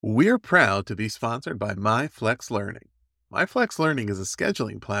We're proud to be sponsored by MyFlexLearning. MyFlexLearning is a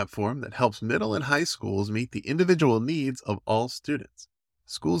scheduling platform that helps middle and high schools meet the individual needs of all students.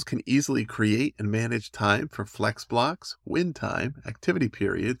 Schools can easily create and manage time for flex blocks, win time, activity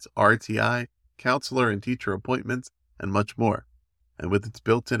periods, RTI, counselor and teacher appointments, and much more. And with its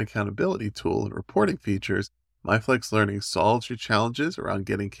built-in accountability tool and reporting features, MyFlexLearning solves your challenges around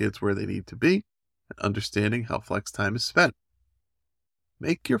getting kids where they need to be and understanding how flex time is spent.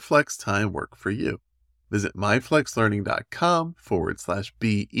 Make your flex time work for you. Visit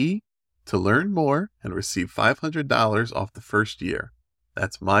myflexlearning.com/BE to learn more and receive $500 off the first year.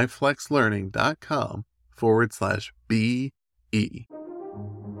 That's myflexlearning.com/BE.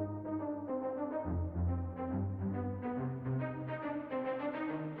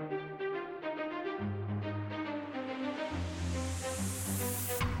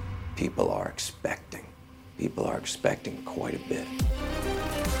 People are expecting quite a bit.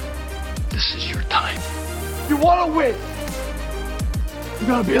 This is your time. You want to win. You're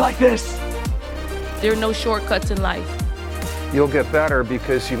going to be like this. There are no shortcuts in life. You'll get better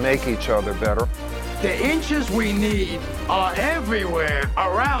because you make each other better. The inches we need are everywhere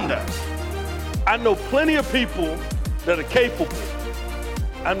around us. I know plenty of people that are capable.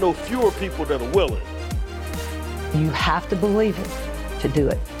 I know fewer people that are willing. You have to believe it to do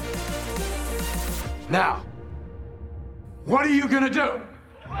it. Now, what are you going to do?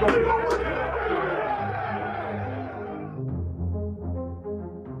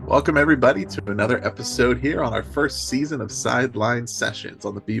 Welcome, everybody, to another episode here on our first season of Sideline Sessions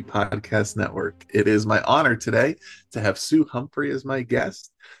on the B Podcast Network. It is my honor today to have Sue Humphrey as my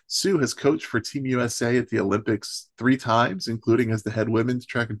guest. Sue has coached for Team USA at the Olympics 3 times, including as the head women's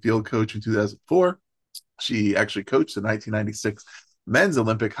track and field coach in 2004. She actually coached the 1996 men's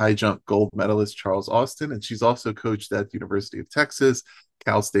Olympic high jump gold medalist Charles Austin, and she's also coached at the University of Texas,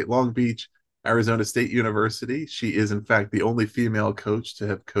 Cal State Long Beach, Arizona State University. She is, in fact, the only female coach to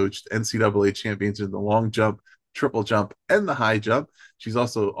have coached NCAA champions in the long jump, triple jump, and the high jump. She's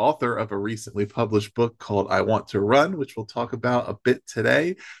also author of a recently published book called I Want to Run, which we'll talk about a bit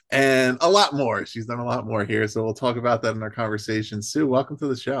today, and a lot more. She's done a lot more here, so we'll talk about that in our conversation. Sue, welcome to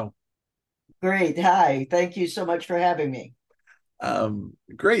the show. Great. Hi. Thank you so much for having me.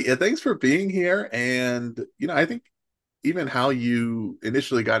 Great. Yeah, thanks for being here. And, I think even how you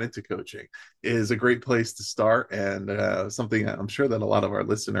initially got into coaching is a great place to start, and something I'm sure that a lot of our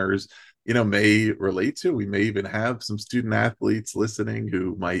listeners, may relate to. We may even have some student athletes listening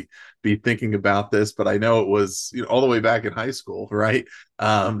who might be thinking about this, but I know it was, all the way back in high school, right?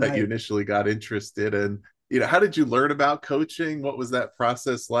 That you initially got interested in. How did you learn about coaching? What was that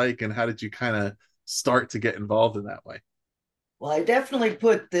process like? And how did you kind of start to get involved in that way? Well, I definitely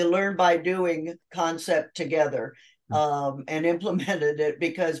put the learn by doing concept together and implemented it,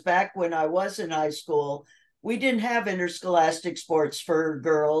 because back when I was in high school, we didn't have interscholastic sports for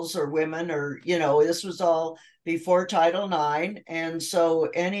girls or women, or, this was all before Title IX. And so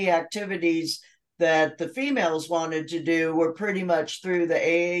any activities that the females wanted to do were pretty much through the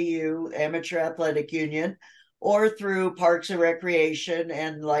AAU, Amateur Athletic Union, or through Parks and Recreation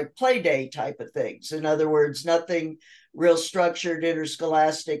and like play day type of things. In other words, nothing real structured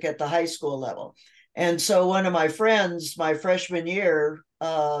interscholastic at the high school level. And so one of my friends, my freshman year,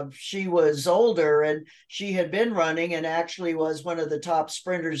 she was older and she had been running and actually was one of the top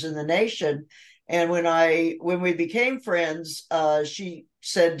sprinters in the nation. And when we became friends, she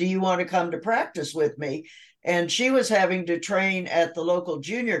said, "Do you want to come to practice with me?" And she was having to train at the local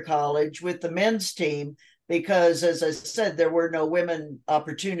junior college with the men's team, because, as I said, there were no women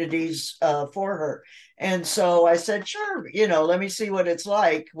opportunities for her. And so I said, sure, let me see what it's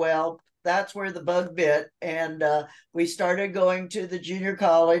like. Well, that's where the bug bit. And we started going to the junior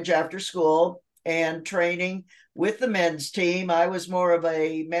college after school and training with the men's team. I was more of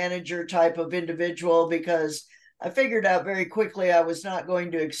a manager type of individual, because I figured out very quickly I was not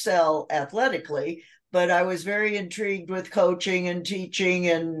going to excel athletically, but I was very intrigued with coaching and teaching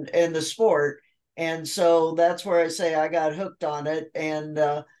and the sport. And so that's where I say I got hooked on it, and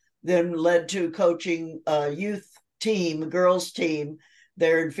then led to coaching a youth team, girls team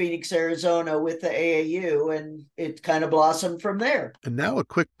there in Phoenix, Arizona with the AAU, and it kind of blossomed from there. And now a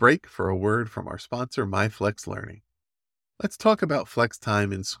quick break for a word from our sponsor, MyFlexLearning. Let's talk about flex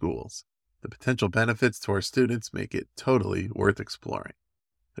time in schools. The potential benefits to our students make it totally worth exploring.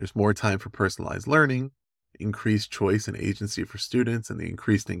 There's more time for personalized learning, increased choice and agency for students, and the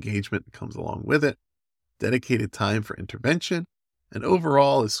increased engagement that comes along with it, dedicated time for intervention, and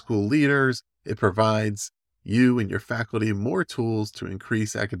overall, as school leaders, it provides you and your faculty more tools to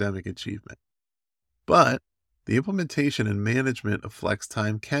increase academic achievement. But The implementation and management of flex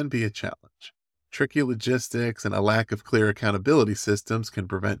time can be a challenge. Tricky logistics and a lack of clear accountability systems can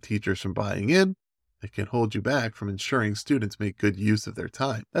prevent teachers from buying in. It can hold you back from ensuring students make good use of their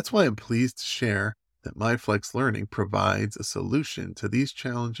time. That's why I'm pleased to share that MyFlex Learning provides a solution to these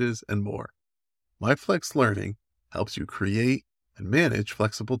challenges and more. MyFlex Learning helps you create and manage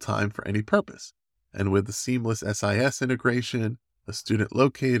flexible time for any purpose. And with the seamless SIS integration, a student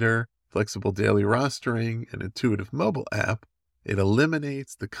locator, flexible daily rostering, and intuitive mobile app, it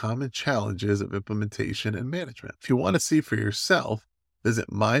eliminates the common challenges of implementation and management. If you want to see for yourself,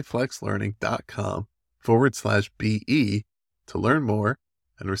 visit myflexlearning.com/BE to learn more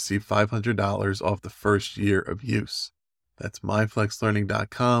and receive $500 off the first year of use. That's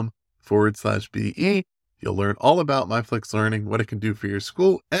myflexlearning.com/BE. You'll learn all about MyFlex Learning, what it can do for your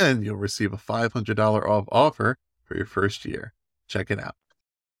school, and you'll receive a $500 off offer for your first year. Check it out.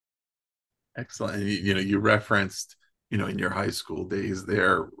 Excellent. And you referenced, in your high school days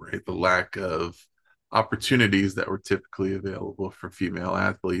there, right, the lack of opportunities that were typically available for female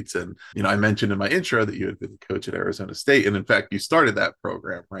athletes. And, I mentioned in my intro that you had been coach at Arizona State. And in fact, you started that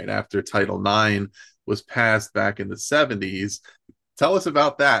program right after Title IX was passed back in the 70s. Tell us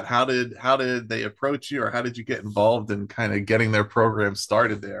about that. How did they approach you, or how did you get involved in kind of getting their program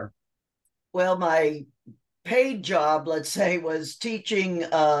started there? Well, my paid job, let's say, was teaching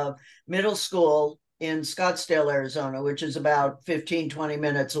middle school in Scottsdale, Arizona, which is about 15-20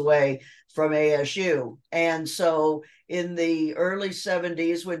 minutes away from ASU. And so in the early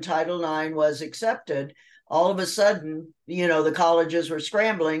 70s, when Title IX was accepted, all of a sudden, the colleges were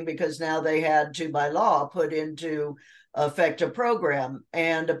scrambling because now they had to, by law, put into effect a program.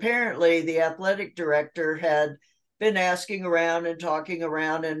 And apparently the athletic director had been asking around and talking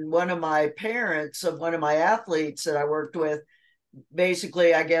around, and one of my parents of one of my athletes that I worked with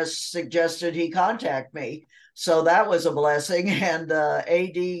basically, I guess, suggested he contact me. So that was a blessing. And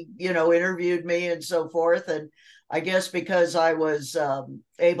AD, interviewed me and so forth. And I guess because I was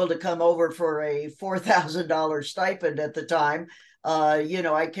able to come over for a $4,000 stipend at the time,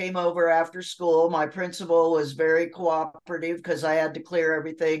 I came over after school. My principal was very cooperative because I had to clear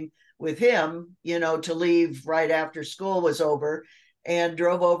everything with him, to leave right after school was over, and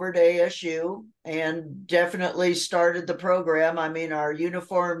drove over to ASU and definitely started the program. I mean, our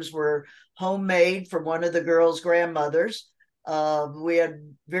uniforms were homemade from one of the girls' grandmothers. We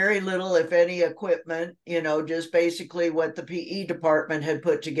had very little, if any, equipment, just basically what the PE department had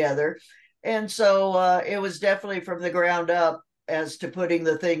put together. And so it was definitely from the ground up as to putting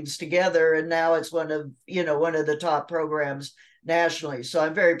the things together. And now it's one of the top programs nationally. So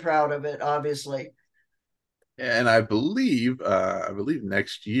I'm very proud of it, obviously. And I believe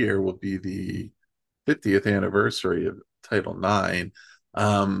next year will be the 50th anniversary of Title IX.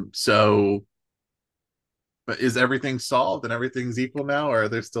 But is everything solved and everything's equal now, or are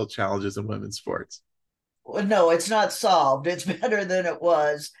there still challenges in women's sports? Well, no, it's not solved. It's better than it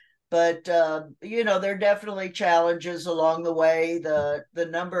was. But, there are definitely challenges along the way. The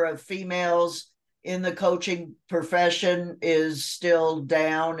number of females in the coaching profession is still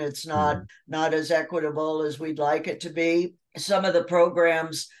down. It's not as equitable as we'd like it to be. Some of the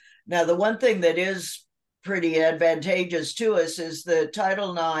programs, now the one thing that is pretty advantageous to us is that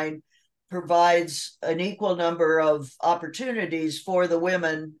Title IX provides an equal number of opportunities for the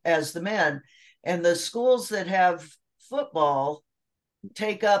women as the men. And the schools that have football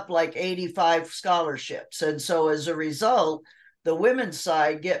take up like 85 scholarships. And so as a result, the women's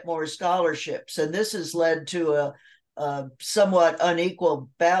side get more scholarships. And this has led to a somewhat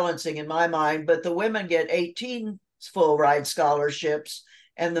unequal balancing in my mind, but the women get 18 full ride scholarships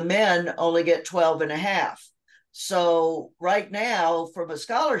and the men only get 12 and a half. So right now, from a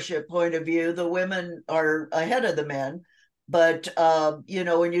scholarship point of view, the women are ahead of the men. But,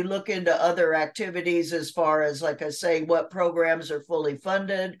 when you look into other activities, as far as, like I say, what programs are fully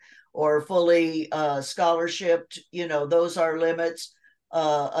funded or fully scholarshiped, those are limits.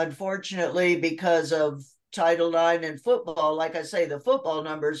 Unfortunately, because of Title IX and football, like I say, the football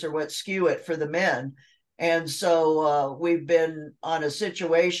numbers are what skew it for the men. And so we've been on a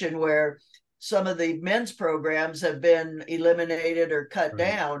situation where some of the men's programs have been eliminated or cut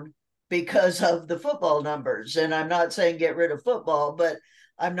down because of the football numbers. And I'm not saying get rid of football, but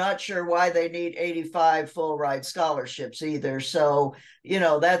I'm not sure why they need 85 full ride scholarships either. So,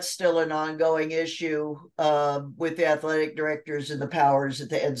 that's still an ongoing issue with the athletic directors and the powers at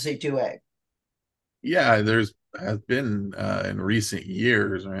the NCAA. Yeah, there's has been in recent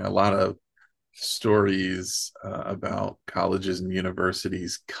years, a lot of stories about colleges and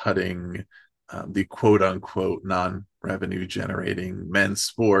universities cutting the quote unquote non-revenue generating men's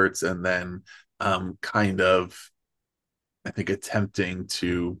sports, and then kind of, I think, attempting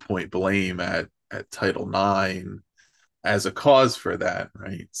to point blame at Title IX as a cause for that,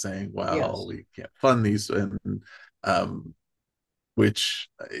 right? Saying, well, Yes. we can't fund these, and um, which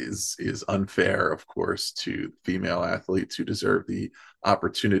is unfair, of course, to female athletes who deserve the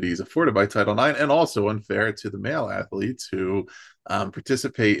opportunities afforded by Title IX, and also unfair to the male athletes who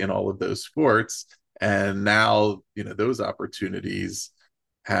participate in all of those sports. And now, those opportunities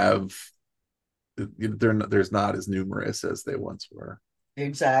have there's not as numerous as they once were.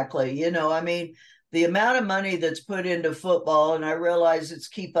 Exactly. I mean, the amount of money that's put into football, and I realize it's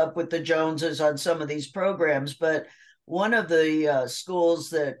keep up with the Joneses on some of these programs, but one of the schools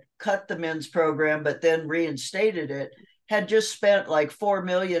that cut the men's program but then reinstated it had just spent like $4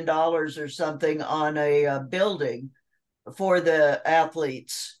 million or something on a building for the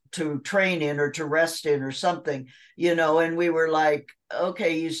athletes to train in or to rest in or something, and we were like,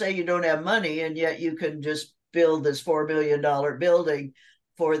 okay, you say you don't have money, and yet you can just build this $4 million building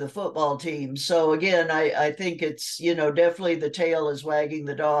for the football team. So again, I think it's, definitely the tail is wagging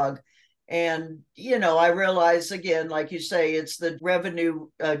the dog. And, I realize, again, like you say, it's the revenue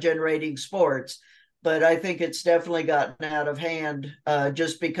generating sports, but I think it's definitely gotten out of hand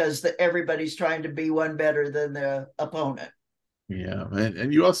just because everybody's trying to be one better than the opponent. Yeah,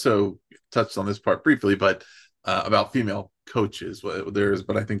 and you also touched on this part briefly, but about female coaches.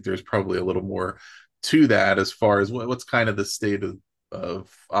 But I think there's probably a little more to that as far as what's kind of the state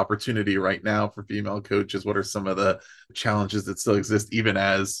of opportunity right now for female coaches. What are some of the challenges that still exist, even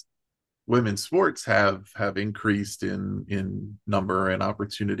as women's sports have increased in number and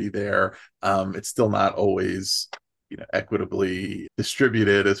opportunity there? It's still not always equitably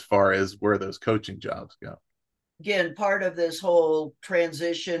distributed as far as where those coaching jobs go. Again, part of this whole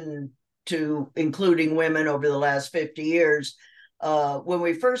transition to including women over the last 50 years, when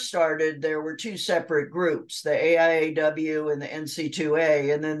we first started, there were two separate groups, the AIAW and the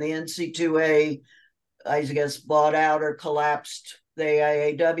NC2A, and then the NC2A, I guess, bought out or collapsed the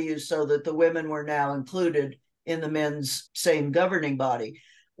AIAW so that the women were now included in the men's same governing body.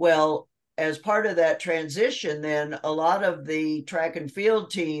 Well, as part of that transition, then a lot of the track and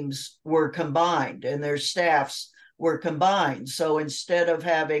field teams were combined and their staffs were combined. So instead of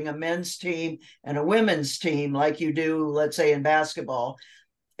having a men's team and a women's team like you do, let's say, in basketball,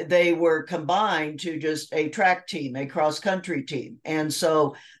 they were combined to just a track team, a cross country team. And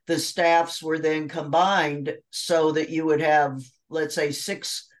so the staffs were then combined so that you would have, let's say,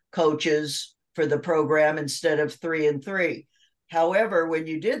 6 coaches for the program instead of 3 and 3. However, when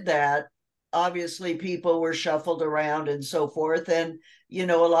you did that, obviously people were shuffled around and so forth. And,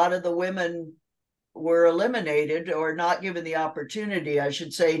 a lot of the women were eliminated or not given the opportunity, I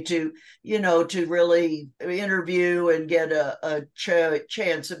should say, to really interview and get a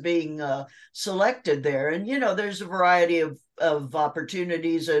chance of being selected there. And there's a variety of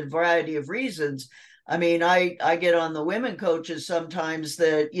opportunities, a variety of reasons. I mean, I get on the women coaches sometimes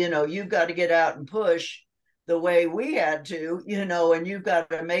that you've got to get out and push the way we had to, and you've got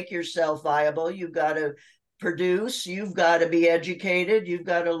to make yourself viable. You've got to produce, you've got to be educated, you've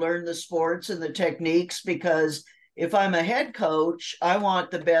got to learn the sports and the techniques, because if I'm a head coach, I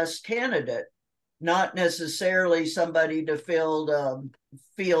want the best candidate, not necessarily somebody to fill the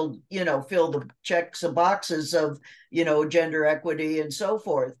checks and boxes of, gender equity and so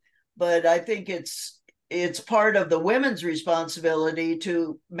forth. But I think it's part of the women's responsibility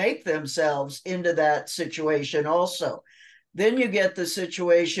to make themselves into that situation also. Then you get the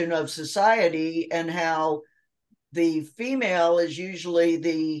situation of society and how the female is usually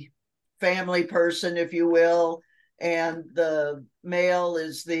the family person, if you will, and the male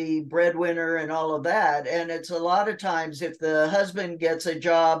is the breadwinner and all of that. And it's a lot of times, if the husband gets a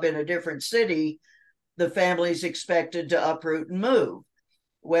job in a different city, the family's expected to uproot and move.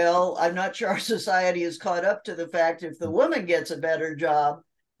 Well, I'm not sure our society is caught up to the fact if the woman gets a better job,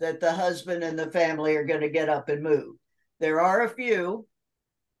 that the husband and the family are going to get up and move. There are a few,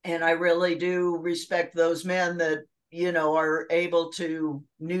 and I really do respect those men that, are able to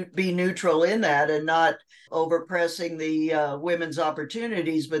be neutral in that and not overpressing the women's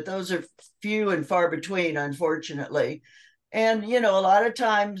opportunities. But those are few and far between, unfortunately. And, a lot of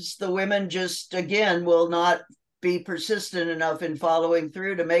times the women just, again, will not be persistent enough in following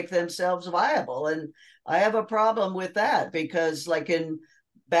through to make themselves viable. And I have a problem with that because, like in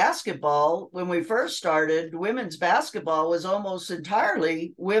basketball, when we first started, women's basketball was almost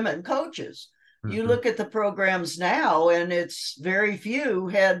entirely women coaches. Mm-hmm. You look at the programs now, and it's very few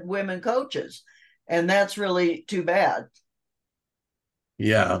had women coaches. And that's really too bad.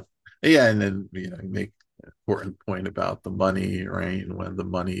 Yeah. And then, you make an important point about the money, right? And when the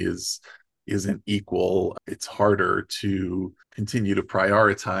money is isn't equal, it's harder to continue to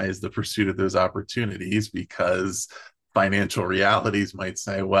prioritize the pursuit of those opportunities because financial realities might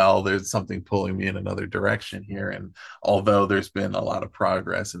say, well, there's something pulling me in another direction here. And although there's been a lot of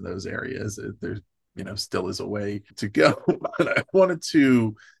progress in those areas, there's, still is a way to go. But I wanted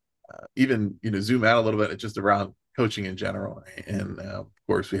to even, zoom out a little bit just around coaching in general. And of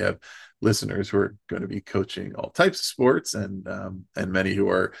course, we have listeners who are going to be coaching all types of sports, and many who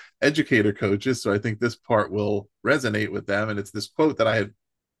are educator coaches. So I think this part will resonate with them. And it's this quote that I had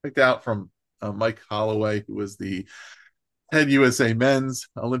picked out from Mike Holloway, who was the head USA men's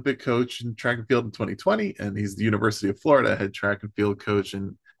Olympic coach in track and field in 2020, and he's the University of Florida head track and field coach.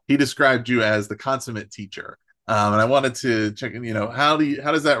 And he described you as the consummate teacher. And I wanted to check in, how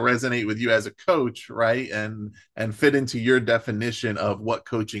does that resonate with you as a coach, right? And fit into your definition of what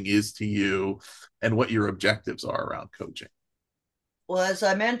coaching is to you and what your objectives are around coaching. Well, as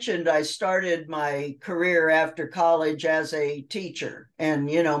I mentioned, I started my career after college as a teacher. And,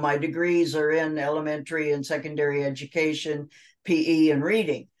 my degrees are in elementary and secondary education, PE, and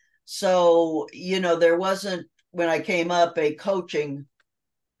reading. So, there wasn't, when I came up, a coaching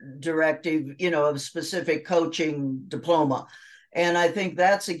directive, of specific coaching diploma. And I think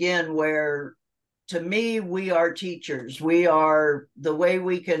that's, again, where, to me, we are teachers. The way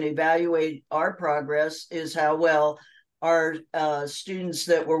we can evaluate our progress is how well our students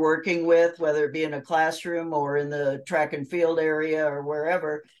that we're working with, whether it be in a classroom or in the track and field area or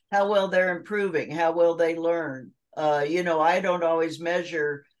wherever, how well they're improving, how well they learn. I don't always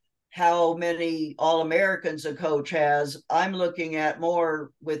measure how many All-Americans a coach has. I'm looking at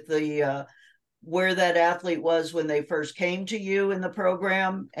more with the where that athlete was when they first came to you in the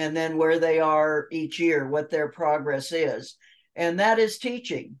program, and then where they are each year, what their progress is. And that is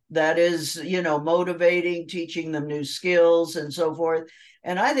teaching. That is, motivating, teaching them new skills and so forth.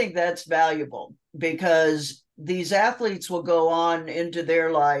 And I think that's valuable because these athletes will go on into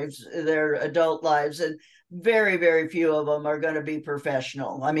their lives, their adult lives, and very, very few of them are going to be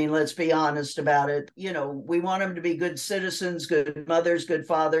professional. I mean, let's be honest about it. We want them to be good citizens, good mothers, good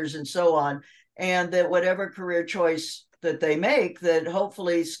fathers, and so on. And that whatever career choice that they make, that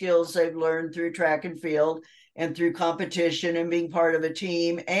hopefully skills they've learned through track and field and through competition and being part of a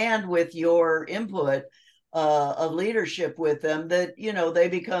team and with your input of leadership with them, that, they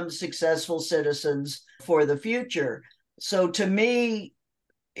become successful citizens for the future. So to me,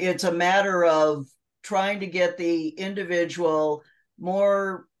 it's a matter of trying to get the individual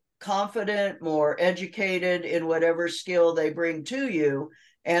more confident, more educated in whatever skill they bring to you,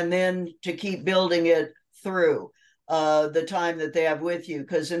 and then to keep building it through the time that they have with you.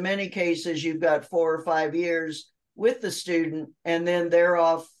 Because in many cases, you've got 4 or 5 years with the student, and then they're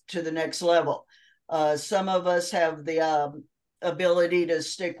off to the next level. Some of us have the ability to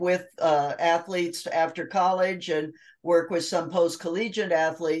stick with athletes after college and work with some post-collegiate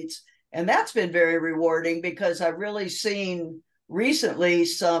athletes. And that's been very rewarding because I've really seen recently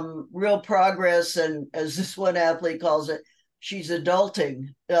some real progress. And as this one athlete calls it, she's adulting.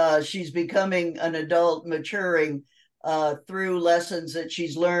 She's becoming an adult, maturing through lessons that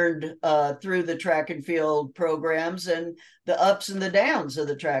she's learned through the track and field programs and the ups and the downs of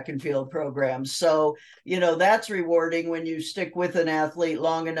the track and field programs. So, that's rewarding when you stick with an athlete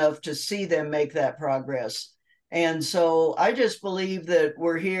long enough to see them make that progress. And so I just believe that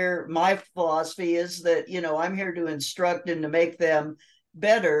we're here. My philosophy is that, I'm here to instruct and to make them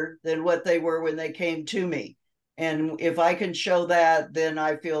better than what they were when they came to me. And if I can show that, then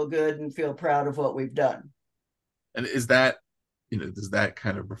I feel good and feel proud of what we've done. And is that, does that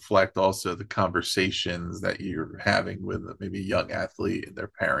kind of reflect also the conversations that you're having with maybe a young athlete and their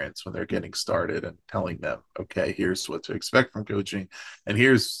parents when they're getting started and telling them, okay, here's what to expect from coaching and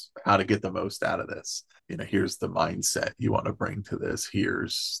here's how to get the most out of this. Here's the mindset you want to bring to this.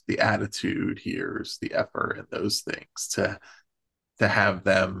 Here's the attitude. Here's the effort and those things to have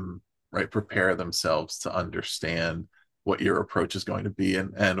them, right, prepare themselves to understand what your approach is going to be.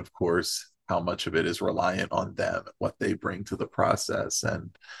 And of course, how much of it is reliant on them, what they bring to the process,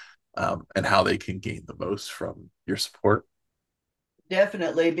 and how they can gain the most from your support.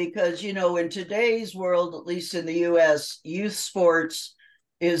 Definitely, because, in today's world, at least in the US, youth sports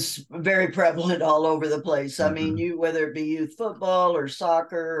is very prevalent all over the place. I mean, whether it be youth football or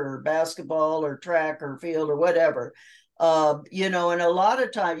soccer or basketball or track or field or whatever, and a lot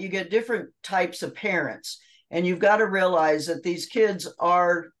of time you get different types of parents, and you've got to realize that these kids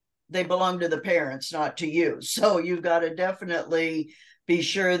they belong to the parents, not to you. So you've got to definitely be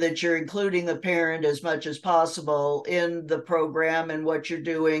sure that you're including the parent as much as possible in the program and what you're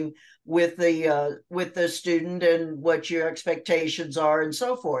doing with the student and what your expectations are and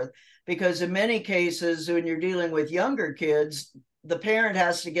so forth. because in many cases, when you're dealing with younger kids, the parent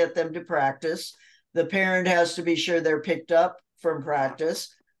has to get them to practice. The parent has to be sure they're picked up from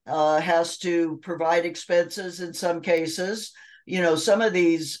practice, has to provide expenses in some cases. Some of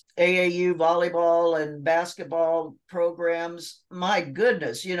these AAU volleyball and basketball programs, my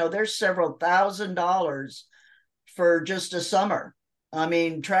goodness, there's several $1,000s for just a summer. I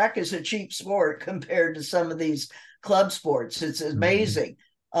mean, track is a cheap sport compared to some of these club sports. It's amazing.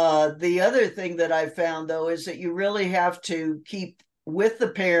 The other thing that I found, though, is that you really have to keep with the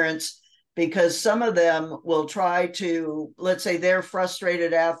parents, because some of them will try to, let's say they're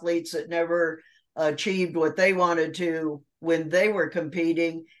frustrated athletes that never achieved what they wanted to when they were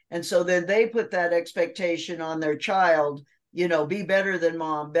competing. And so then they put that expectation on their child, be better than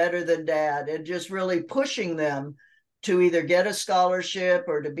mom, better than dad, and just really pushing them to either get a scholarship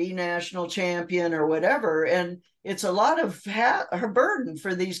or to be national champion or whatever. And it's a lot of her burden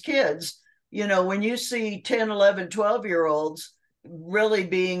for these kids. When you see 10, 11, 12-year-olds really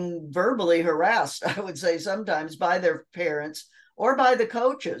being verbally harassed, I would say sometimes, by their parents or by the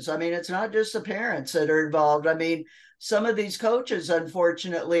coaches. I mean, it's not just the parents that are involved. I mean, some of these coaches,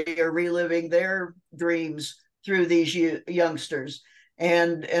 unfortunately, are reliving their dreams through these youngsters.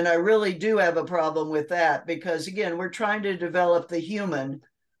 And I really do have a problem with that, because, again, we're trying to develop the human.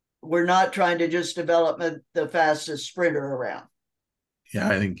 We're not trying to just develop the fastest sprinter around. Yeah,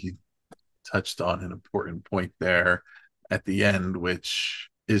 I think you touched on an important point there at the end, which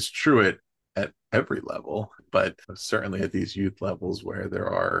is true at every level, but certainly at these youth levels where there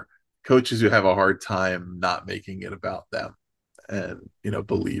are coaches who have a hard time not making it about them and,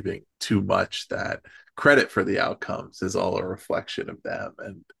 believing too much that credit for the outcomes is all a reflection of them,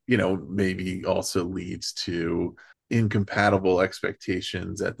 and, maybe also leads to incompatible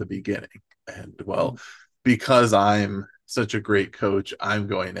expectations at the beginning. And, well, because I'm such a great coach, I'm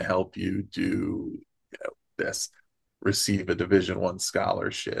going to help you do, this, receive a Division I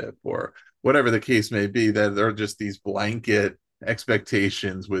scholarship, or whatever the case may be, that there are just these blanket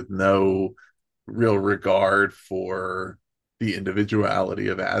expectations with no real regard for the individuality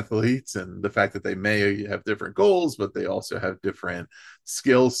of athletes and the fact that they may have different goals, but they also have different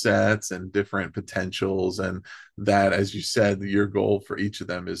skill sets and different potentials. And that, as you said, your goal for each of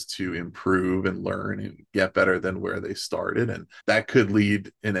them is to improve and learn and get better than where they started. And that could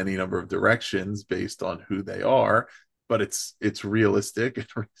lead in any number of directions based on who they are, but it's realistic and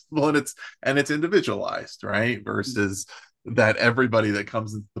reasonable, and it's individualized, right? Versus that everybody that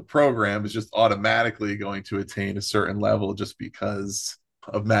comes into the program is just automatically going to attain a certain level just because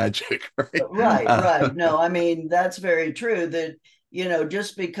of magic, right? Right. No, I mean, that's very true, that,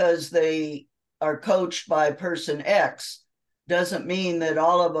 just because they are coached by person X doesn't mean that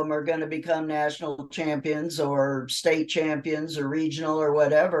all of them are going to become national champions or state champions or regional or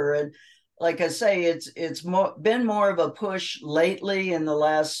whatever. And like I say, it's been more of a push lately in the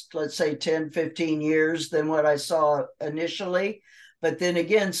last, let's say, 10, 15 years than what I saw initially. But then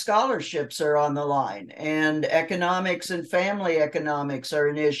again, scholarships are on the line, and economics and family economics are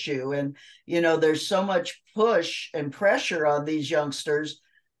an issue. And, there's so much push and pressure on these youngsters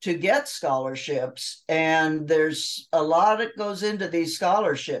to get scholarships. And there's a lot that goes into these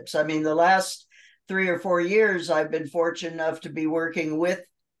scholarships. I mean, the last 3 or 4 years, I've been fortunate enough to be working with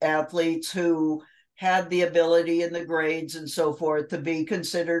athletes who had the ability and the grades and so forth to be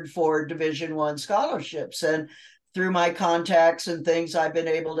considered for Division I scholarships. And through my contacts and things, I've been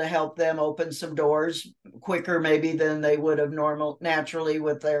able to help them open some doors quicker maybe than they would have naturally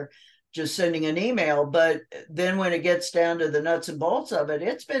with their just sending an email. But then when it gets down to the nuts and bolts of it,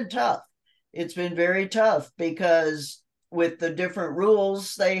 it's been tough. It's been very tough, because with the different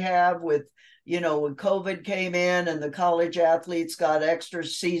rules they have, with when COVID came in and the college athletes got extra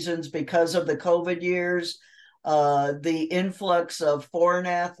seasons because of the COVID years, the influx of foreign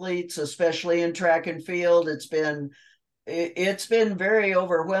athletes, especially in track and field, it's been very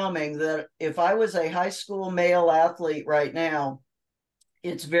overwhelming. That if I was a high school male athlete right now,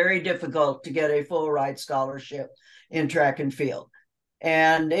 it's very difficult to get a full ride scholarship in track and field.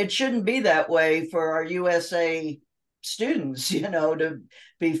 And it shouldn't be that way for our USA students, to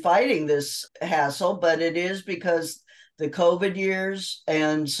be fighting this hassle, but it is because the COVID years,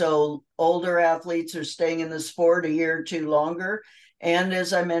 and so older athletes are staying in the sport a year or two longer. And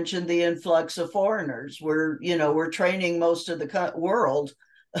as I mentioned, the influx of foreigners. We're training most of the world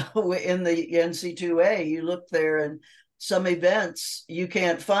in the NCAA. You look there, and some events you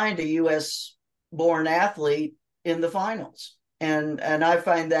can't find a U.S. born athlete in the finals, and I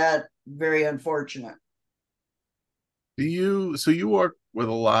find that very unfortunate. So you work with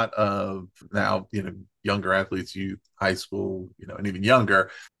a lot of now, younger athletes, youth, high school, and even younger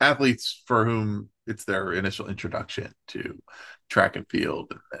athletes for whom it's their initial introduction to track and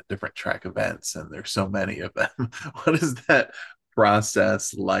field and different track events, and there's so many of them. What is that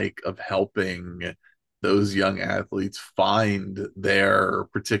process like of helping those young athletes find their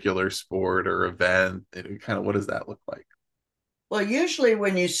particular sport or event? And kind of what does that look like? Well, usually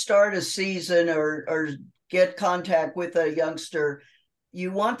when you start a season or get contact with a youngster,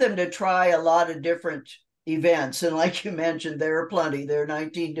 you want them to try a lot of different events. And like you mentioned, there are plenty. There are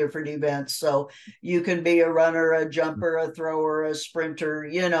 19 different events. So you can be a runner, a jumper, a thrower, a sprinter,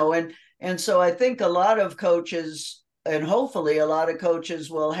 and so I think a lot of coaches, and hopefully a lot of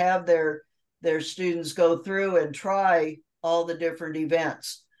coaches, will have their students go through and try all the different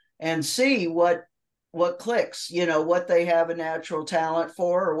events and see what clicks, what they have a natural talent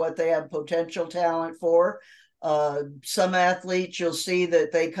for or what they have potential talent for. Some athletes, you'll see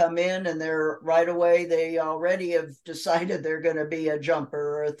that they come in and they're right away, they already have decided they're going to be a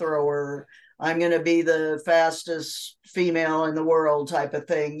jumper or a thrower. I'm going to be the fastest female in the world type of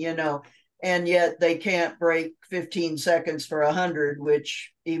thing, and yet they can't break 15 seconds for 100,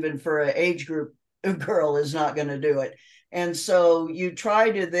 which even for an age group girl is not going to do it. And so you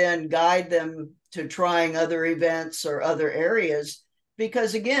try to then guide them to trying other events or other areas,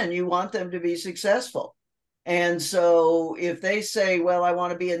 because again, you want them to be successful. And so if they say, well, I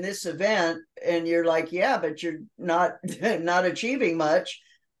want to be in this event, and you're like, yeah, but you're not achieving much,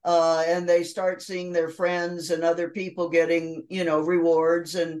 and they start seeing their friends and other people getting,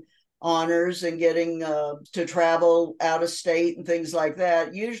 rewards and honors and getting to travel out of state and things like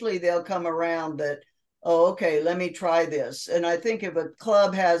that, usually they'll come around that, oh, okay, let me try this. And I think if a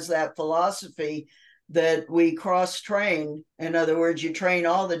club has that philosophy that we cross-train, in other words, you train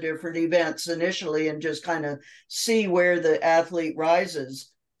all the different events initially and just kind of see where the athlete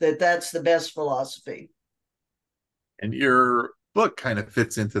rises, that's the best philosophy. And your book kind of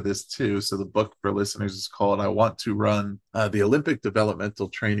fits into this too. So the book for listeners is called I Want to Run, the Olympic Developmental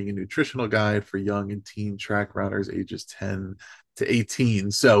Training and Nutritional Guide for Young and Teen Track Runners ages 10 to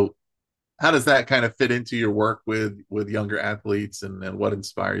 18. So how does that kind of fit into your work with younger athletes, and what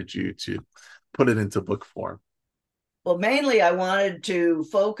inspired you to put it into book form? Well, mainly I wanted to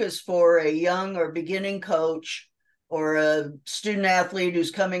focus for a young or beginning coach or a student athlete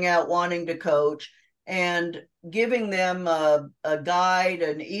who's coming out wanting to coach, and giving them a guide,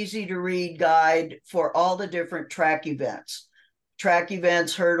 an easy to read guide for all the different track events,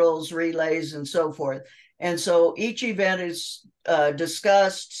 hurdles, relays, and so forth. And so each event is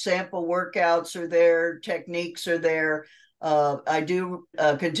discussed, sample workouts are there, techniques are there. I do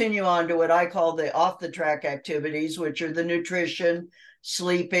continue on to what I call the off-the-track activities, which are the nutrition,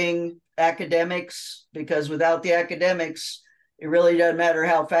 sleeping, academics, because without the academics, it really doesn't matter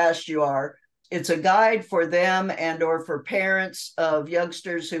how fast you are. It's a guide for them and or for parents of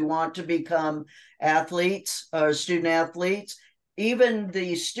youngsters who want to become athletes or student athletes. Even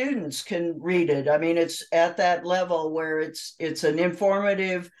the students can read it. I mean, it's at that level where it's an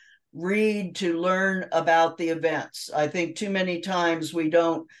informative read to learn about the events. I think too many times we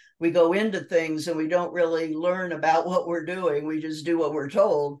go into things and we don't really learn about what we're doing. We just do what we're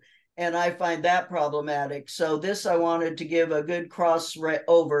told. And I find that problematic. So this, I wanted to give a good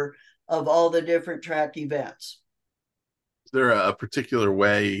crossover of all the different track events. Is there a particular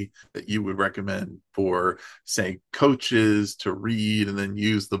way that you would recommend for, say, coaches to read and then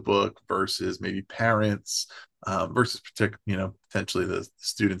use the book versus maybe parents, versus potentially the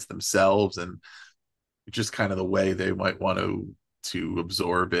students themselves, and just kind of the way they might want to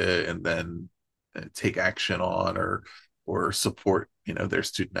absorb it and then take action on or support their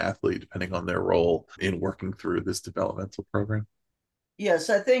student athlete depending on their role in working through this developmental program?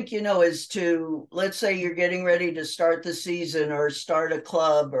 Yes, I think, is to, let's say you're getting ready to start the season or start a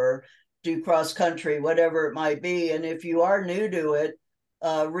club or do cross country, whatever it might be. And if you are new to it,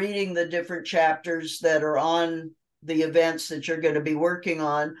 reading the different chapters that are on the events that you're going to be working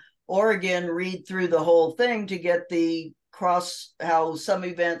on, or again, read through the whole thing to get how some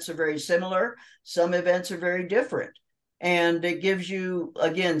events are very similar, some events are very different. And it gives you,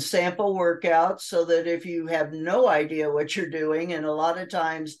 again, sample workouts so that if you have no idea what you're doing, and a lot of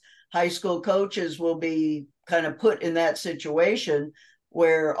times high school coaches will be kind of put in that situation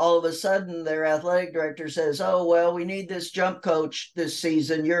where all of a sudden their athletic director says, oh, well, we need this jump coach this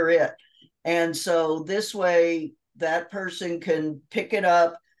season, you're it. And so this way, that person can pick it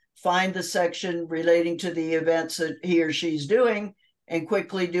up, find the section relating to the events that he or she's doing, and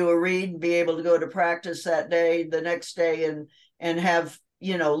quickly do a read and be able to go to practice that day, the next day, and have,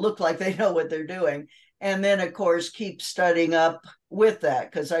 look like they know what they're doing. And then, of course, keep studying up with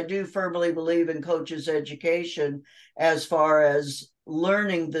that, because I do firmly believe in coaches' education as far as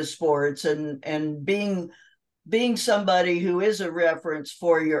learning the sports and being somebody who is a reference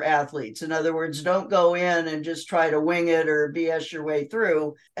for your athletes. In other words, don't go in and just try to wing it or BS your way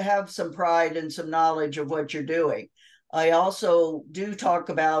through. Have some pride and some knowledge of what you're doing. I also do talk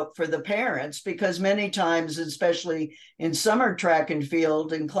about for the parents, because many times, especially in summer track and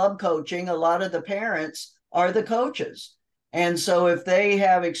field and club coaching, a lot of the parents are the coaches. And so if they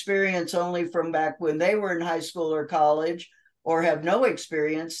have experience only from back when they were in high school or college, or have no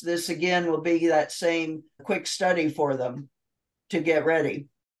experience, this again will be that same quick study for them to get ready.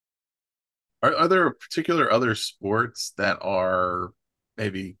 Are there particular other sports that are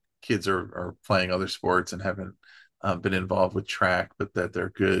maybe kids are playing other sports and haven't been involved with track, but that they're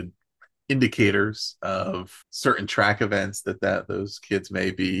good indicators of certain track events that those kids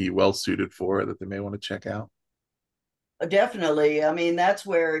may be well suited for, that they may want to check out? Definitely. I mean, that's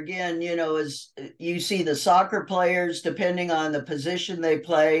where, again, as you see the soccer players, depending on the position they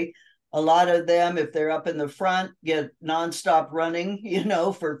play, a lot of them, if they're up in the front, get nonstop running,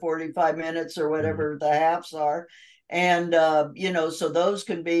 for 45 minutes or whatever the halves are. And, so those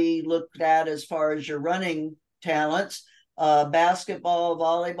can be looked at as far as your running talents. Basketball,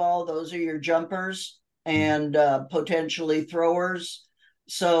 volleyball, those are your jumpers and potentially throwers.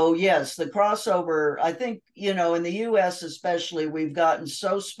 So yes, the crossover, I think, in the US especially, we've gotten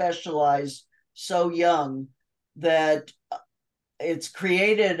so specialized so young that it's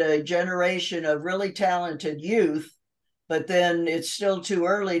created a generation of really talented youth, but then it's still too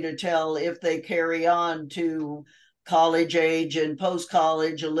early to tell if they carry on to college age and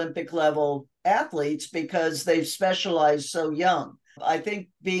post-college Olympic level athletes, because they've specialized so young. I think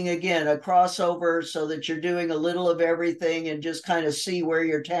being, again, a crossover so that you're doing a little of everything and just kind of see where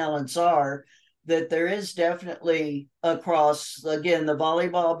your talents are, that there is definitely across, again, the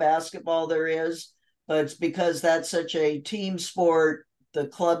volleyball, basketball there is, but it's because that's such a team sport. The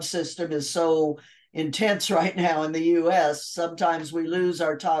club system is so intense right now in the US. Sometimes we lose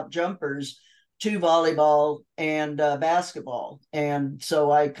our top jumpers to volleyball and basketball. And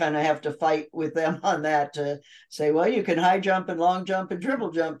so I kind of have to fight with them on that to say, well, you can high jump and long jump and triple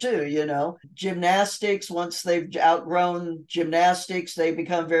jump too, Gymnastics, once they've outgrown gymnastics, they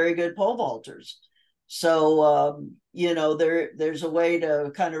become very good pole vaulters. So, there's a way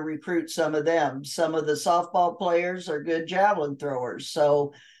to kind of recruit some of them. Some of the softball players are good javelin throwers.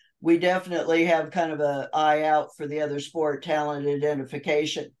 So we definitely have kind of an eye out for the other sport talent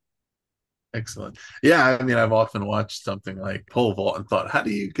identification. Excellent. Yeah, I mean, I've often watched something like pole vault and thought, how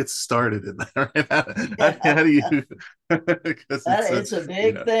do you get started in that? Right? How do you? Because it's a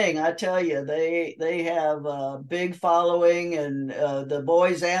big thing, I tell you. They have a big following, and the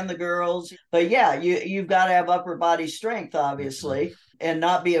boys and the girls. But yeah, you've got to have upper body strength, obviously, and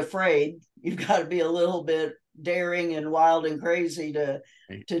not be afraid. You've got to be a little bit daring and wild and crazy to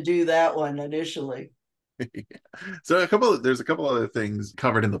do that one initially. So there's a couple other things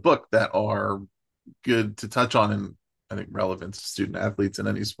covered in the book that are good to touch on, and I think relevant to student athletes in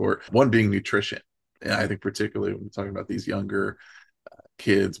any sport. One being nutrition. And I think particularly when we're talking about these younger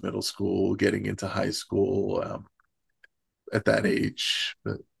kids, middle school, getting into high school at that age,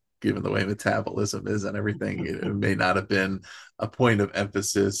 but given the way metabolism is and everything, it may not have been a point of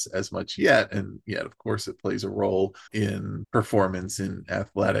emphasis as much yet. And yet, of course, it plays a role in performance in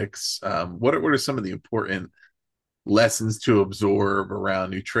athletics. What are some of the important lessons to absorb around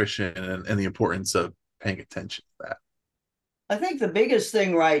nutrition and the importance of paying attention to that? I think the biggest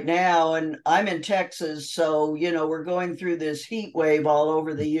thing right now, and I'm in Texas, so, we're going through this heat wave all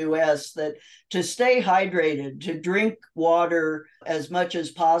over the US, that to stay hydrated, to drink water as much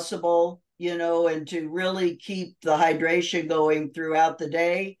as possible, and to really keep the hydration going throughout the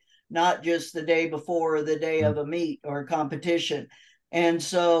day, not just the day before or the day of a meet or a competition. And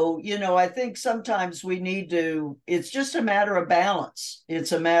so, I think sometimes we need to, it's just a matter of balance.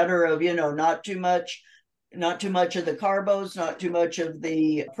 It's a matter of, not too much of the carbos, not too much of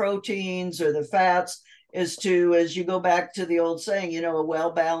the proteins or the fats, as you go back to the old saying, a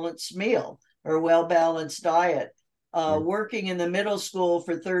well-balanced meal or a well-balanced diet. Working in the middle school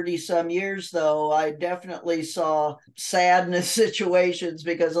for 30 some years, though, I definitely saw sadness situations,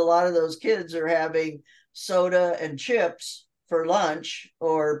 because a lot of those kids are having soda and chips for lunch,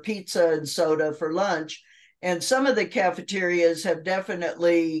 or pizza and soda for lunch. And some of the cafeterias have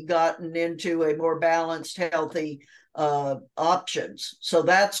definitely gotten into a more balanced, healthy options. So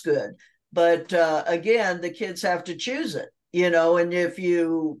that's good. But again, the kids have to choose it, and if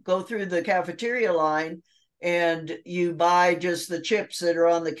you go through the cafeteria line and you buy just the chips that are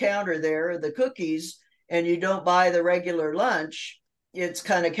on the counter there, the cookies, and you don't buy the regular lunch, it's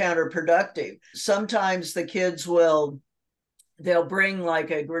kind of counterproductive. Sometimes the kids they'll bring like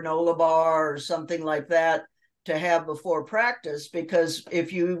a granola bar or something like that to have before practice, because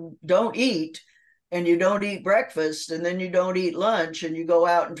if you don't eat and you don't eat breakfast and then you don't eat lunch and you go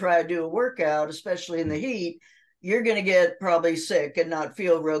out and try to do a workout, especially in the heat, you're going to get probably sick and not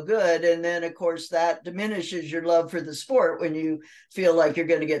feel real good. And then, of course, that diminishes your love for the sport when you feel like you're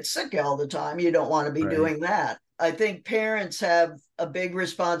going to get sick all the time. You don't want to be doing that. I think parents have a big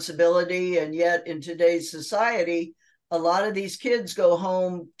responsibility. And yet in today's society, a lot of these kids go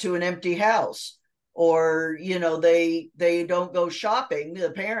home to an empty house, or, they don't go shopping. The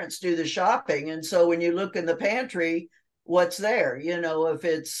parents do the shopping. And so when you look in the pantry, what's there? If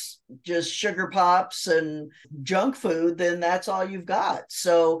it's just sugar pops and junk food, then that's all you've got.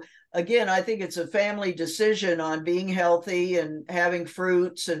 So again, I think it's a family decision on being healthy and having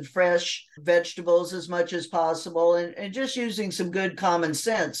fruits and fresh vegetables as much as possible, and just using some good common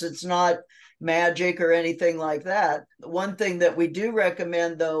sense. It's not magic or anything like that. One thing that we do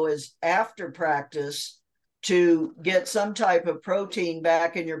recommend, though, is after practice to get some type of protein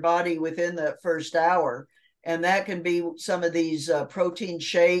back in your body within that first hour. And that can be some of these protein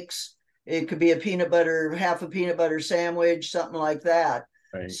shakes. It could be half a peanut butter sandwich, something like that.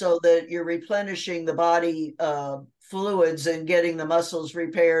 Right. So that you're replenishing the body fluids and getting the muscles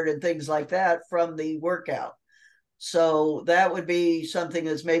repaired and things like that from the workout. So that would be something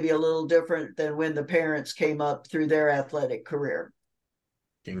that's maybe a little different than when the parents came up through their athletic career.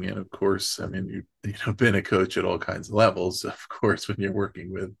 And of course, I mean, you've been a coach at all kinds of levels. Of course, when you're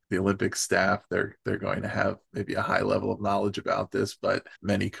working with the Olympic staff, they're going to have maybe a high level of knowledge about this. But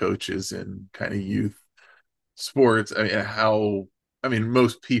many coaches in kind of youth sports,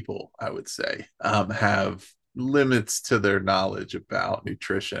 most people, I would say, have limits to their knowledge about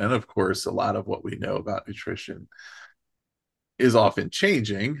nutrition. And of course, a lot of what we know about nutrition is often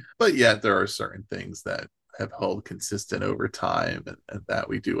changing, but yet there are certain things that have held consistent over time, and that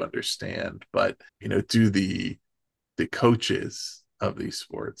we do understand. But do the coaches of these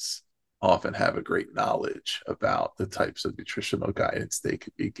sports often have a great knowledge about the types of nutritional guidance they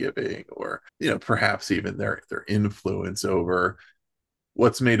could be giving, or perhaps even their influence over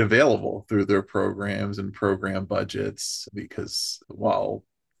what's made available through their programs and program budgets? Because while,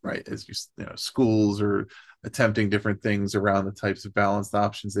 right, as schools are attempting different things around the types of balanced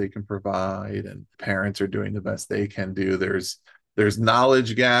options they can provide, and parents are doing the best they can do, there's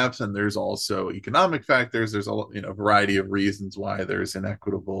knowledge gaps, and there's also economic factors. There's a variety of reasons why there's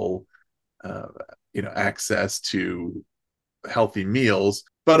inequitable access to healthy meals.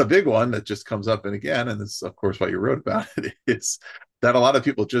 But a big one that just comes up and again, and this is of course why you wrote about it, is that a lot of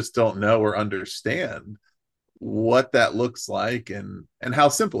people just don't know or understand what that looks like, and how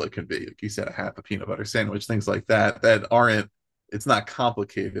simple it can be. Like you said, a half a peanut butter sandwich, things like that it's not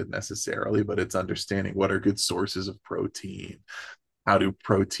complicated necessarily, but it's understanding what are good sources of protein. How do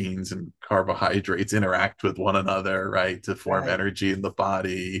proteins and carbohydrates interact with one another, right, to form energy in the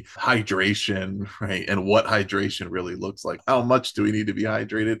body? Hydration, right, and what hydration really looks like. How much do we need to be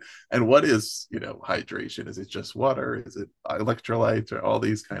hydrated? And what is, hydration? Is it just water? Is it electrolytes? Or all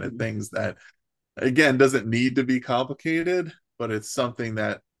these kind of things that, again, doesn't need to be complicated, but it's something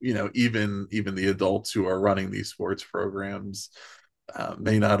that, even the adults who are running these sports programs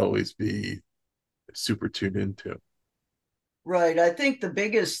may not always be super tuned into. Right. I think the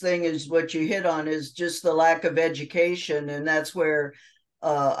biggest thing is what you hit on is just the lack of education. And that's where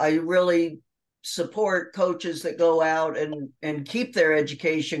I really support coaches that go out and keep their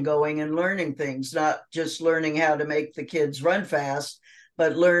education going and learning things, not just learning how to make the kids run fast,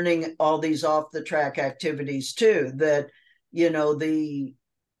 but learning all these off the track activities too, that, the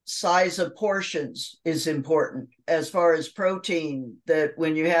size of portions is important. As far as protein, that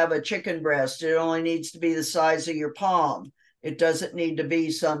when you have a chicken breast, it only needs to be the size of your palm. It doesn't need to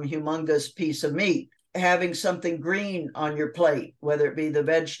be some humongous piece of meat. Having something green on your plate, whether it be the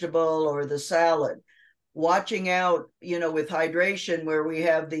vegetable or the salad. Watching out, with hydration, where we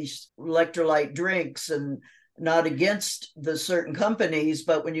have these electrolyte drinks, and not against the certain companies,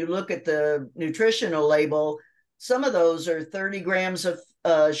 but when you look at the nutritional label, some of those are 30 grams of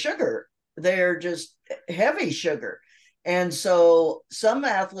sugar. They're just heavy sugar. And so some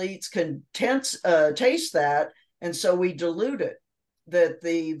athletes can taste that, and so we dilute it, that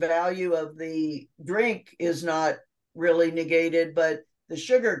the value of the drink is not really negated, but the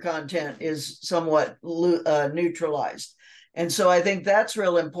sugar content is somewhat neutralized. And so I think that's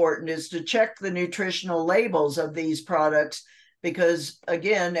real important, is to check the nutritional labels of these products, because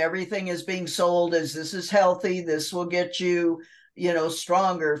again, everything is being sold as this is healthy, this will get you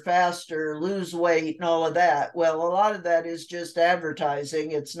stronger, faster, lose weight and all of that. Well, a lot of that is just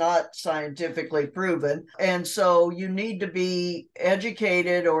advertising. It's not scientifically proven. And so you need to be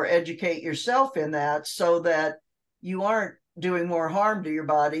educated or educate yourself in that so that you aren't doing more harm to your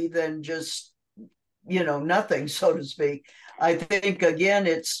body than just, nothing, so to speak. I think, again,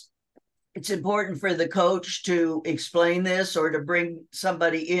 it's important for the coach to explain this or to bring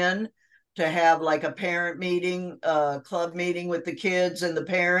somebody in to have like a parent meeting, club meeting with the kids and the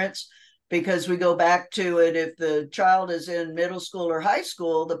parents, because we go back to it. If the child is in middle school or high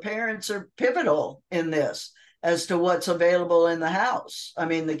school, the parents are pivotal in this as to what's available in the house. I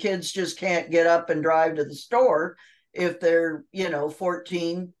mean, the kids just can't get up and drive to the store if they're,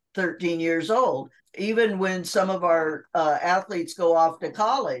 14, 13 years old. Even when some of our athletes go off to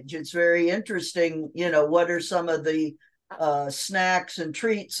college, it's very interesting, what are some of the snacks and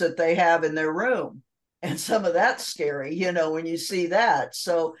treats that they have in their room. And some of that's scary, when you see that.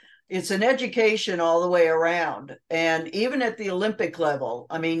 So it's an education all the way around. And even at the Olympic level,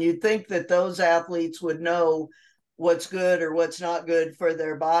 I mean, you'd think that those athletes would know what's good or what's not good for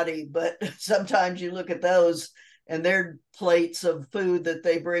their body. But sometimes you look at those and their plates of food that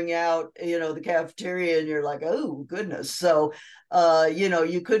they bring out, the cafeteria, and you're like, oh, goodness. So,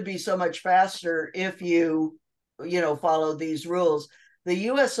 you could be so much faster if you follow these rules. The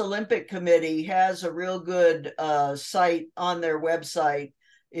U.S. Olympic Committee has a real good site on their website.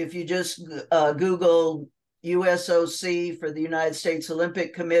 If you just Google USOC for the United States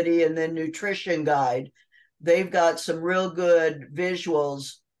Olympic Committee and then nutrition guide, they've got some real good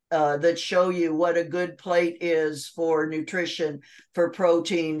visuals that show you what a good plate is for nutrition, for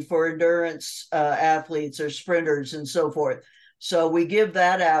protein, for endurance athletes or sprinters and so forth. So we give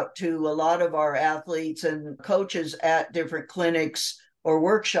that out to a lot of our athletes and coaches at different clinics or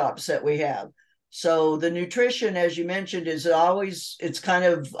workshops that we have. So the nutrition, as you mentioned, is always, it's kind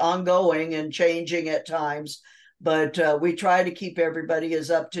of ongoing and changing at times, but we try to keep everybody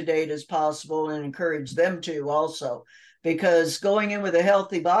as up to date as possible and encourage them to also, because going in with a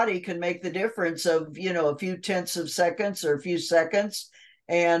healthy body can make the difference of, a few tenths of seconds or a few seconds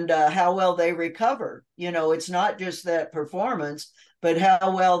and how well they recover. It's not just that performance, but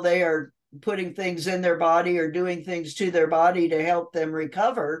how well they are putting things in their body or doing things to their body to help them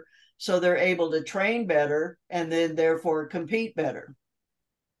recover so they're able to train better and then therefore compete better.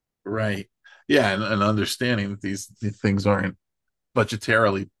 Right. Yeah. And understanding that these things aren't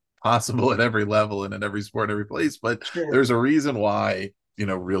budgetarily possible at every level and in every sport, every place, but Sure. There's a reason why,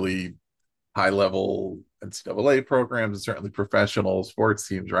 really high level NCAA programs and certainly professional sports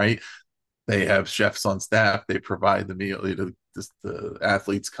teams, right? They have chefs on staff. They provide the meal. The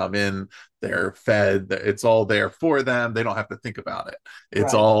athletes come in, they're fed. It's all there for them. They don't have to think about it.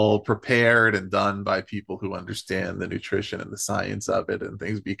 It's Right. all prepared and done by people who understand the nutrition and the science of it and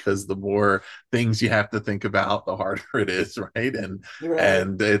things, because the more things you have to think about, the harder it is, right? And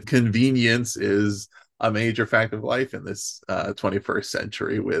the convenience is a major fact of life in this 21st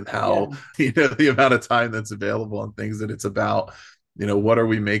century, with how the amount of time that's available and things that it's about. What are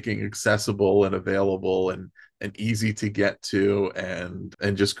we making accessible and available and easy to get to, and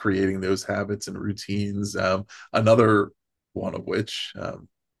just creating those habits and routines. Another one of which,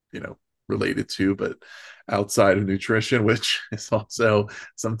 related to, but outside of nutrition, which is also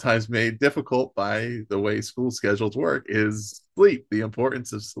sometimes made difficult by the way school schedules work, is sleep, the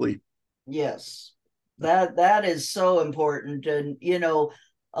importance of sleep. Yes, that is so important. And,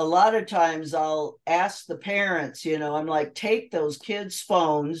 a lot of times I'll ask the parents, I'm like, take those kids'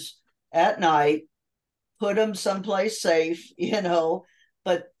 phones at night, put them someplace safe,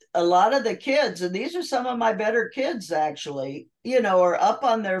 but a lot of the kids, and these are some of my better kids actually, are up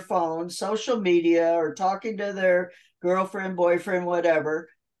on their phones, social media, or talking to their girlfriend, boyfriend, whatever,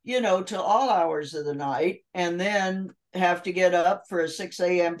 till all hours of the night, and then have to get up for a 6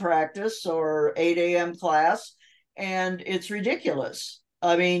 a.m. practice or 8 a.m. class. And it's ridiculous.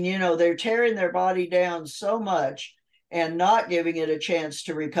 I mean, they're tearing their body down so much and not giving it a chance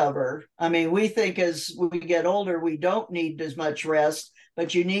to recover. I mean, we think as we get older, we don't need as much rest,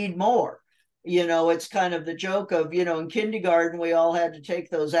 but you need more. It's kind of the joke of, in kindergarten, we all had to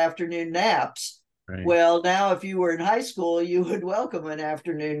take those afternoon naps. Right. Well, now if you were in high school, you would welcome an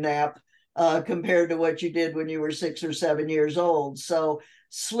afternoon nap compared to what you did when you were 6 or 7 years old. So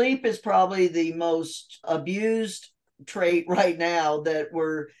sleep is probably the most abused trait right now that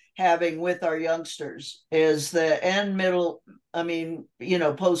we're having with our youngsters, is post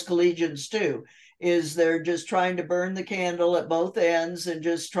collegians too, is they're just trying to burn the candle at both ends and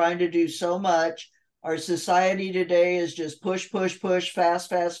just trying to do so much. Our society today is just push,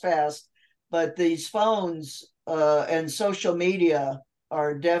 fast. But these phones and social media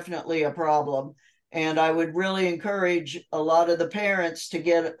are definitely a problem. And I would really encourage a lot of the parents to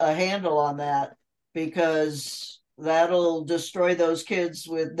get a handle on that, because that'll destroy those kids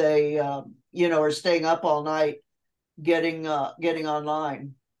with are staying up all night getting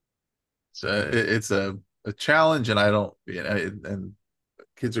online. So it's a challenge, and I don't, and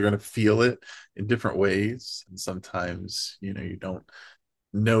kids are going to feel it in different ways. And sometimes, you don't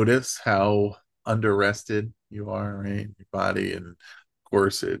notice how underrested you are, right? Your body. And of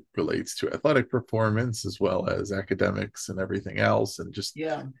course, it relates to athletic performance as well as academics and everything else. And just,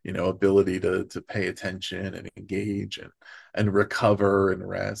 Yeah. ability to pay attention and engage and recover and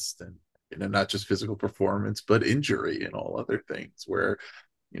rest. And, not just physical performance, but injury and all other things where,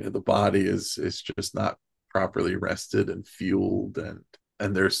 the body is just not properly rested and fueled,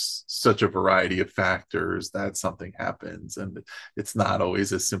 and there's such a variety of factors that something happens, and it's not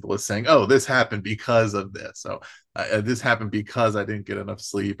always as simple as saying, oh, this happened because of this. So this happened because I didn't get enough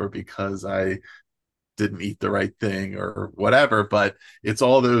sleep, or because I didn't eat the right thing, or whatever. But it's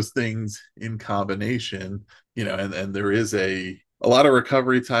all those things in combination, and there is a lot of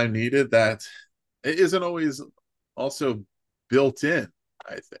recovery time needed that isn't always also built in,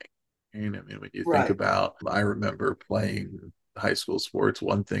 I think. And I mean, when you think Right. about, I remember playing high school sports,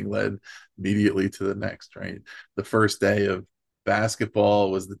 one thing led immediately to the next, right? The first day of basketball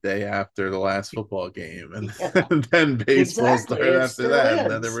was the day after the last football game, and, Yeah, and then baseball exactly. started It after still that,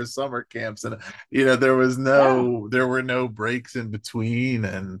 and then there is. were summer camps, and Yeah. there were no breaks in between,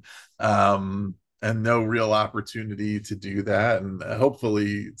 and no real opportunity to do that. And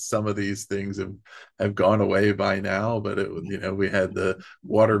hopefully some of these things have gone away by now. But it was, we had the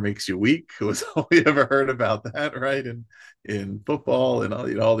water makes you weak. It was all we ever heard about that, right? And in football, and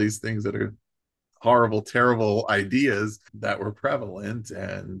all these things that are horrible, terrible ideas that were prevalent.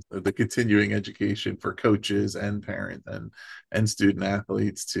 And the continuing education for coaches and parents and student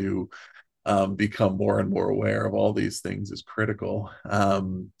athletes to become more and more aware of all these things is critical.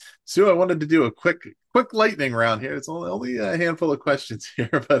 Sue, I wanted to do a quick lightning round here. It's only a handful of questions here,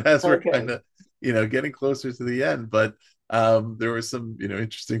 but as we're Okay. kind of getting closer to the end, but there were some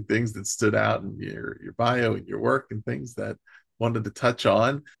interesting things that stood out in your bio and your work, and things that wanted to touch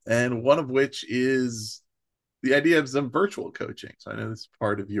on, and one of which is the idea of some virtual coaching. So I know this is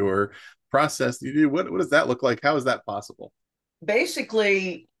part of your process. You do what does that look like? How is that possible?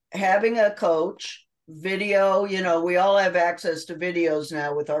 Basically, having a coach, video, we all have access to videos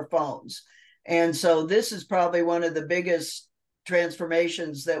now with our phones. And so this is probably one of the biggest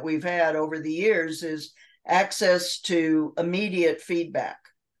transformations that we've had over the years, is access to immediate feedback.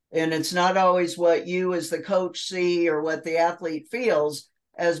 And it's not always what you as the coach see or what the athlete feels,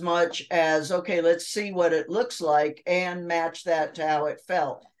 as much as, okay, let's see what it looks like and match that to how it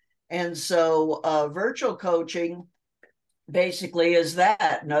felt. And so virtual coaching basically is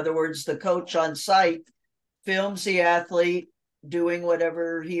that. In other words, the coach on site films the athlete doing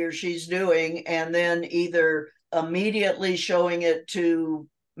whatever he or she's doing, and then either immediately showing it to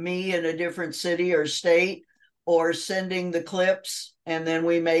me in a different city or state, or sending the clips, and then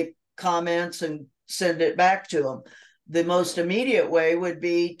we make comments and send it back to them. The most immediate way would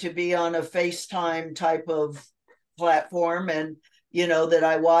be to be on a FaceTime type of platform, and that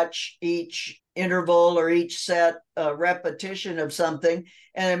I watch each interval or each set repetition of something,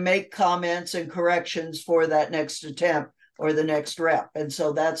 and make comments and corrections for that next attempt or the next rep. And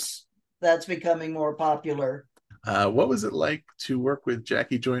so that's becoming more popular. What was it like to work with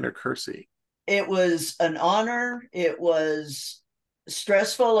Jackie Joyner-Kersee? It was an honor. It was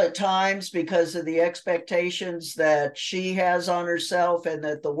stressful at times because of the expectations that she has on herself and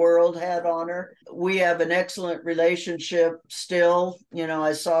that the world had on her. We have an excellent relationship still.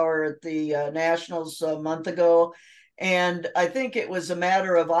 I saw her at the Nationals a month ago, and I think it was a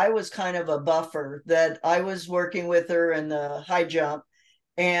matter of, I was kind of a buffer, that I was working with her in the high jump,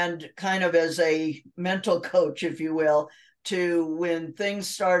 and kind of as a mental coach, if you will, to when things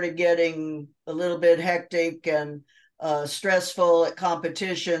started getting a little bit hectic and stressful at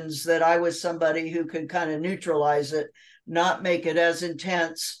competitions, that I was somebody who could kind of neutralize it, not make it as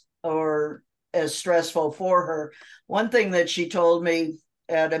intense or as stressful for her. One thing that she told me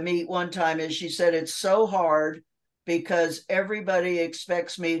at a meet one time is, she said, it's so hard because everybody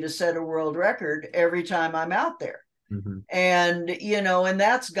expects me to set a world record every time I'm out there. Mm-hmm. And, and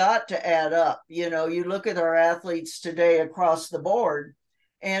that's got to add up. You look at our athletes today across the board,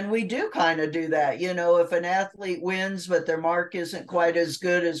 and we do kind of do that. If an athlete wins, but their mark isn't quite as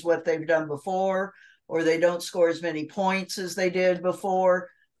good as what they've done before, or they don't score as many points as they did before,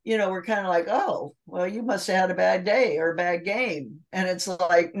 we're kind of like, oh, well, you must have had a bad day or a bad game. And it's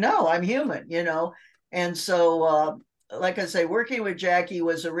like, no, I'm human, And so, like I say, working with Jackie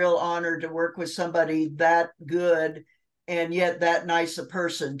was a real honor to work with somebody that good and yet that nice a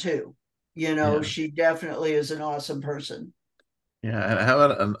person too. Yeah. She definitely is an awesome person. Yeah, and how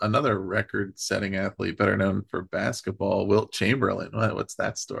about another record-setting athlete, better known for basketball, Wilt Chamberlain? What's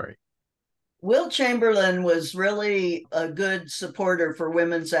that story? Wilt Chamberlain was really a good supporter for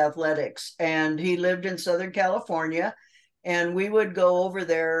women's athletics, and he lived in Southern California. And we would go over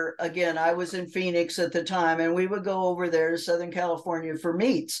there again. I was in Phoenix at the time, and we would go over there to Southern California for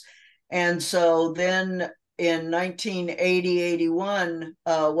meets. And so then in 1980, 81,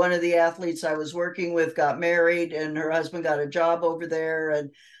 one of the athletes I was working with got married, and her husband got a job over there.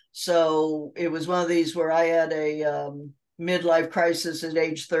 And so it was one of these where I had a midlife crisis at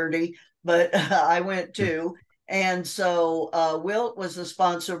age 30, but I went too. And so Wilt was the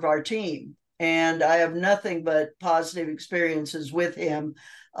sponsor of our team, and I have nothing but positive experiences with him.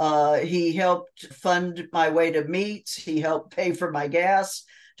 He helped fund my way to meets. He helped pay for my gas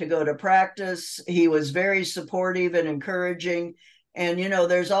to go to practice. He was very supportive and encouraging. And,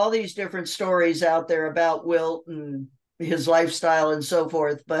 there's all these different stories out there about Wilt and his lifestyle and so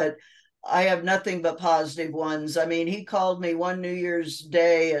forth, but I have nothing but positive ones. I mean, he called me one New Year's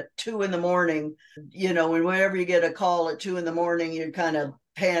Day at 2 a.m. And whenever you get a call at 2 a.m, you kind of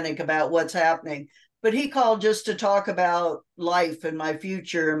panic about what's happening. But he called just to talk about life and my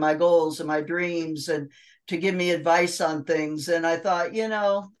future and my goals and my dreams, and to give me advice on things. And I thought,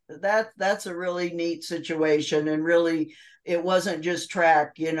 that's a really neat situation. And really, it wasn't just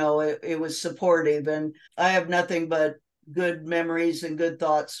track, it was supportive. And I have nothing but good memories and good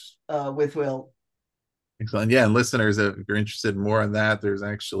thoughts with Will. Excellent. Yeah, and listeners, if you're interested in more on that, there's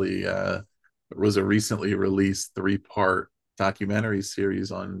actually there was a recently released 3-part documentary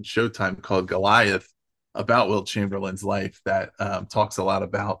series on Showtime called Goliath about Wilt Chamberlain's life that talks a lot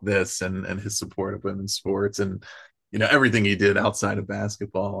about this and his support of women's sports and everything he did outside of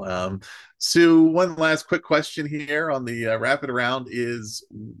basketball. Sue, one last quick question here on the rapid round is,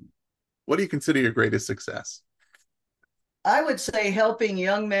 what do you consider your greatest success? I would say helping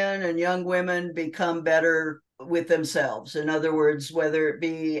young men and young women become better with themselves. In other words, whether it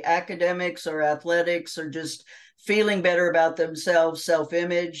be academics or athletics or just feeling better about themselves,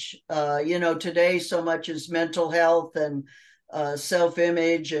 self-image. Today so much is mental health and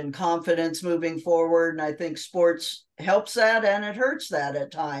self-image and confidence moving forward. And I think sports helps that and it hurts that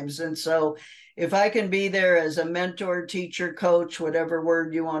at times. And so if I can be there as a mentor, teacher, coach, whatever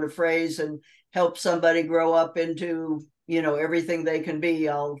word you want to phrase, and help somebody grow up into everything they can be,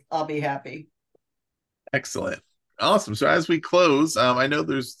 I'll be happy. Excellent. Awesome. So as we close, I know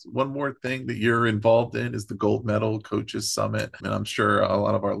there's one more thing that you're involved in is the Gold Medal Coaches Summit. And I'm sure a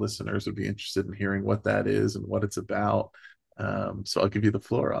lot of our listeners would be interested in hearing what that is and what it's about. So I'll give you the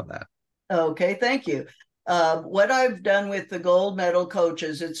floor on that. Okay, thank you. What I've done with the Gold Medal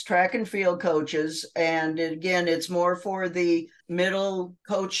coaches, it's track and field coaches. And again, it's more for the middle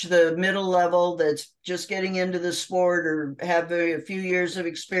coach, the middle level that's just getting into the sport or have a few years of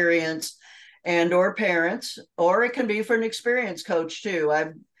experience, and or parents, or it can be for an experienced coach too. I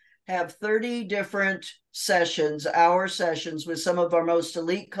have 30 different sessions, hour sessions with some of our most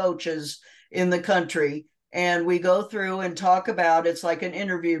elite coaches in the country. And we go through and talk about, it's like an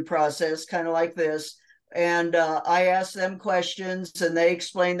interview process, kind of like this. And I ask them questions and they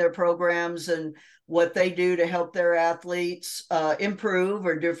explain their programs and what they do to help their athletes improve,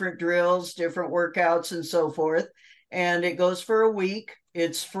 or different drills, different workouts, and so forth. And it goes for a week.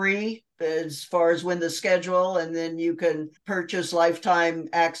 It's free as far as when the schedule, and then you can purchase lifetime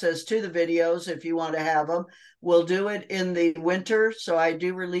access to the videos if you want to have them. We'll do it in the winter, so I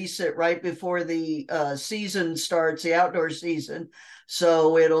do release it right before the season starts, the outdoor season.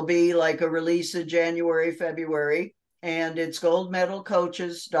 So it'll be like a release in January, February, and it's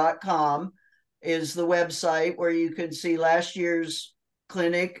goldmedalcoaches.com is the website where you can see last year's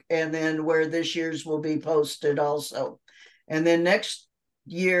clinic and then where this year's will be posted also. And then next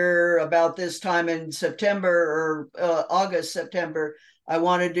year, about this time in September or August, September, I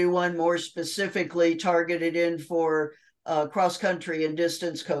want to do one more specifically targeted in for cross country and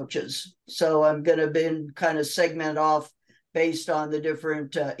distance coaches. So I'm going to kind of segment off based on the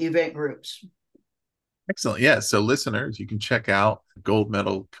different event groups. Excellent. Yeah. So listeners, you can check out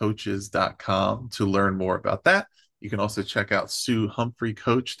goldmedalcoaches.com to learn more about that. You can also check out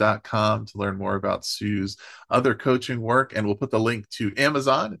SueHumphreyCoach.com to learn more about Sue's other coaching work. And we'll put the link to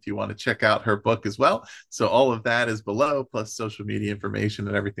Amazon if you want to check out her book as well. So all of that is below, plus social media information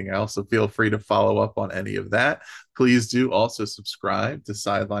and everything else. So feel free to follow up on any of that. Please do also subscribe to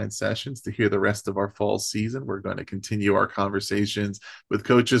Sideline Sessions to hear the rest of our fall season. We're going to continue our conversations with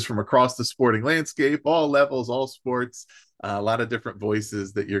coaches from across the sporting landscape, all levels, all sports. A lot of different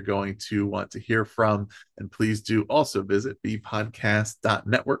voices that you're going to want to hear from. And please do also visit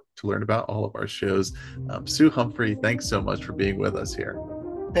bpodcast.network to learn about all of our shows. Sue Humphrey, thanks so much for being with us here.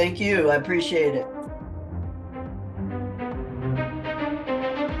 Thank you. I appreciate it.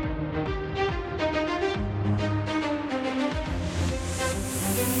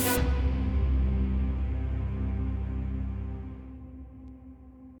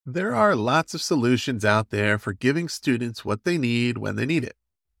 There are lots of solutions out there for giving students what they need when they need it.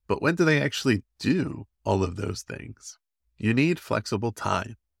 But when do they actually do all of those things? You need flexible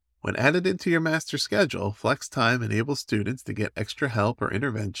time. When added into your master schedule, flex time enables students to get extra help or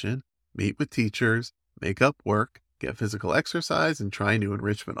intervention, meet with teachers, make up work, get physical exercise, and try new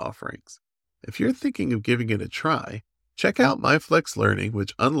enrichment offerings. If you're thinking of giving it a try, check out MyFlex Learning,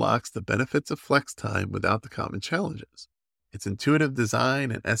 which unlocks the benefits of flex time without the common challenges. Its intuitive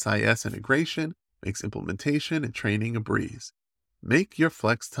design and SIS integration makes implementation and training a breeze. Make your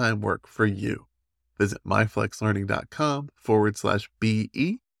flex time work for you. Visit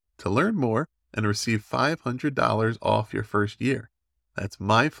myflexlearning.com/BE to learn more and receive $500 off your first year. That's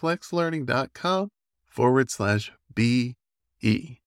myflexlearning.com/BE.